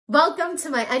Welcome to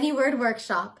my Anyword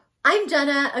workshop. I'm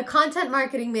Jenna, a content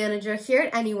marketing manager here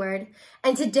at Anyword,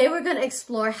 and today we're going to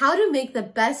explore how to make the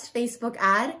best Facebook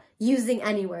ad using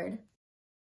Anyword.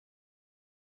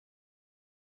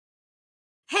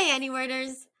 Hey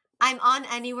Anyworders, I'm on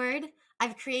Anyword.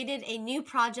 I've created a new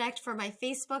project for my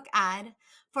Facebook ad.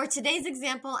 For today's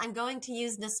example, I'm going to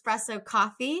use Nespresso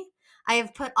coffee. I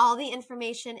have put all the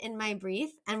information in my brief,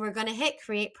 and we're going to hit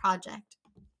Create Project.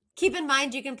 Keep in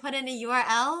mind you can put in a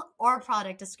URL or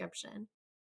product description.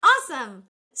 Awesome!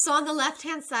 So on the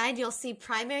left-hand side, you'll see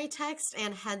primary text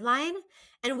and headline,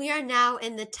 and we are now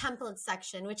in the template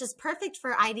section, which is perfect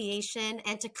for ideation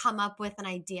and to come up with an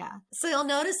idea. So you'll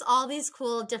notice all these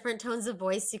cool different tones of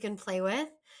voice you can play with,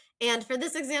 and for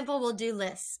this example, we'll do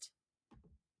list.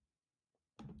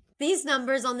 These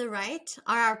numbers on the right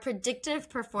are our predictive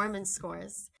performance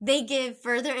scores. They give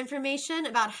further information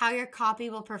about how your copy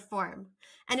will perform.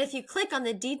 And if you click on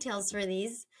the details for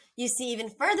these, you see even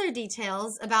further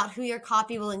details about who your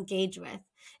copy will engage with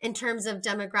in terms of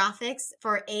demographics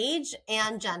for age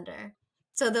and gender.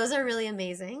 So those are really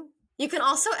amazing. You can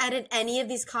also edit any of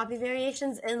these copy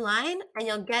variations in line and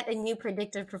you'll get a new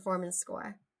predictive performance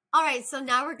score. All right, so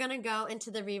now we're gonna go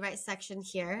into the rewrite section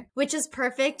here, which is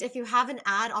perfect if you have an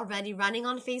ad already running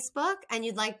on Facebook and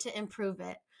you'd like to improve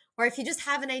it, or if you just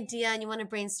have an idea and you wanna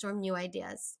brainstorm new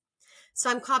ideas. So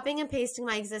I'm copying and pasting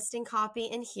my existing copy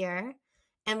in here,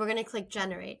 and we're gonna click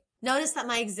generate. Notice that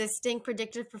my existing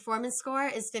predictive performance score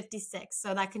is 56,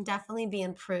 so that can definitely be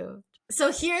improved.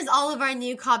 So here's all of our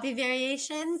new copy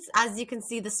variations. As you can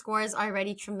see, the score is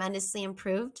already tremendously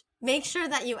improved. Make sure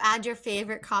that you add your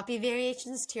favorite copy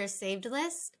variations to your saved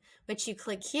list, which you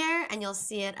click here and you'll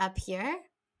see it up here,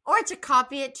 or to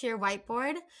copy it to your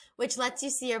whiteboard, which lets you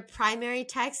see your primary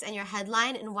text and your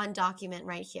headline in one document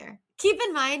right here. Keep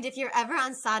in mind, if you're ever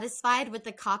unsatisfied with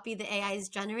the copy the AI is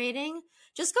generating,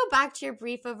 just go back to your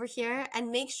brief over here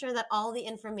and make sure that all the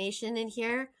information in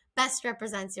here best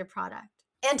represents your product.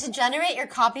 And to generate your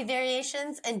copy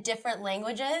variations in different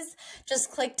languages,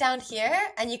 just click down here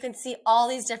and you can see all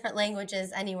these different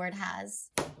languages Anyword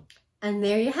has. And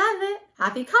there you have it.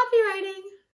 Happy copywriting!